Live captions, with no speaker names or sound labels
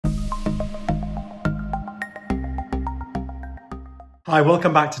Hi,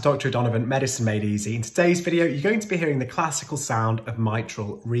 welcome back to Dr. O'Donovan, Medicine Made Easy. In today's video, you're going to be hearing the classical sound of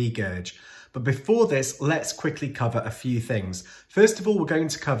mitral regurg. But before this, let's quickly cover a few things. First of all, we're going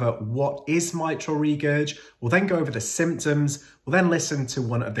to cover what is mitral regurg. We'll then go over the symptoms. We'll then listen to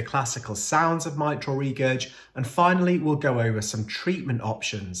one of the classical sounds of mitral regurg. And finally, we'll go over some treatment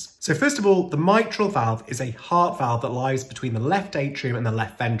options. So first of all, the mitral valve is a heart valve that lies between the left atrium and the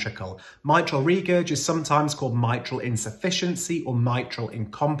left ventricle. Mitral regurg is sometimes called mitral insufficiency or mitral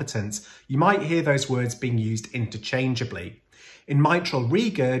incompetence. You might hear those words being used interchangeably. In mitral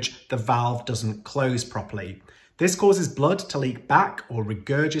regurg, the valve doesn't close properly. This causes blood to leak back or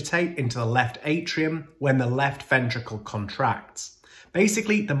regurgitate into the left atrium when the left ventricle contracts.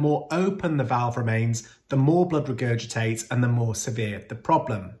 Basically, the more open the valve remains, the more blood regurgitates and the more severe the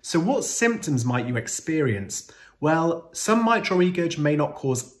problem. So what symptoms might you experience? Well, some mitral regurg may not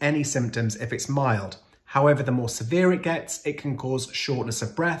cause any symptoms if it's mild. However, the more severe it gets, it can cause shortness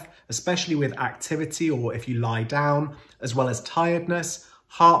of breath, especially with activity or if you lie down, as well as tiredness,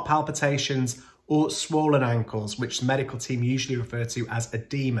 heart palpitations, or swollen ankles, which the medical team usually refer to as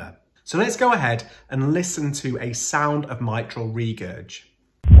edema. So let's go ahead and listen to a sound of mitral regurg.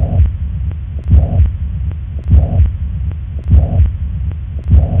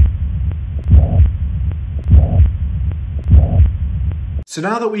 So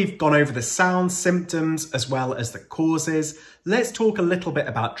now that we've gone over the sounds, symptoms, as well as the causes, let's talk a little bit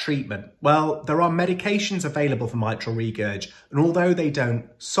about treatment. Well, there are medications available for mitral regurg, and although they don't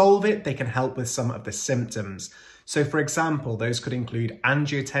solve it, they can help with some of the symptoms. So for example, those could include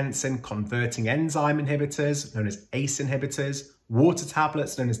angiotensin converting enzyme inhibitors, known as ACE inhibitors, water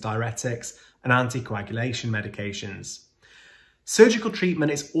tablets, known as diuretics, and anticoagulation medications. Surgical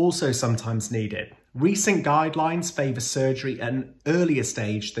treatment is also sometimes needed. Recent guidelines favour surgery at an earlier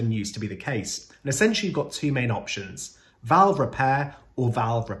stage than used to be the case. And essentially you've got two main options, valve repair or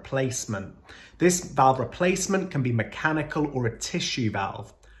valve replacement. This valve replacement can be mechanical or a tissue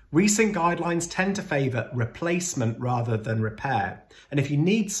valve. Recent guidelines tend to favour replacement rather than repair. And if you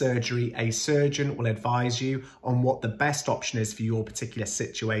need surgery, a surgeon will advise you on what the best option is for your particular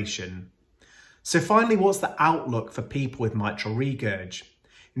situation. So finally, what's the outlook for people with mitral regurg?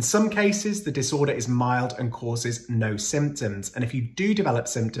 In some cases, the disorder is mild and causes no symptoms. And if you do develop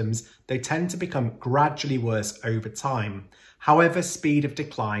symptoms, they tend to become gradually worse over time. However, speed of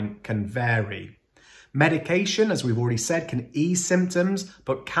decline can vary. Medication, as we've already said, can ease symptoms,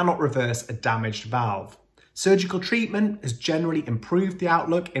 but cannot reverse a damaged valve. Surgical treatment has generally improved the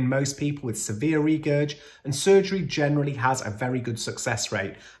outlook in most people with severe regurg, and surgery generally has a very good success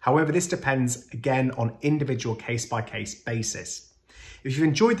rate. However, this depends again on individual case-by-case basis. If you've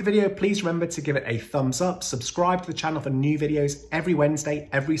enjoyed the video, please remember to give it a thumbs up, subscribe to the channel for new videos every Wednesday,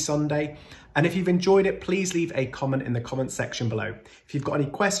 every Sunday. And if you've enjoyed it, please leave a comment in the comment section below. If you've got any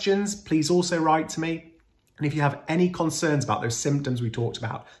questions, please also write to me. And if you have any concerns about those symptoms we talked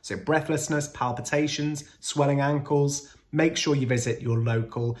about, so breathlessness, palpitations, swelling ankles, make sure you visit your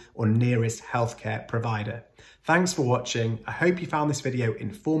local or nearest healthcare provider. Thanks for watching. I hope you found this video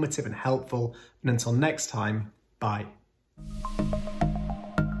informative and helpful. And until next time, bye.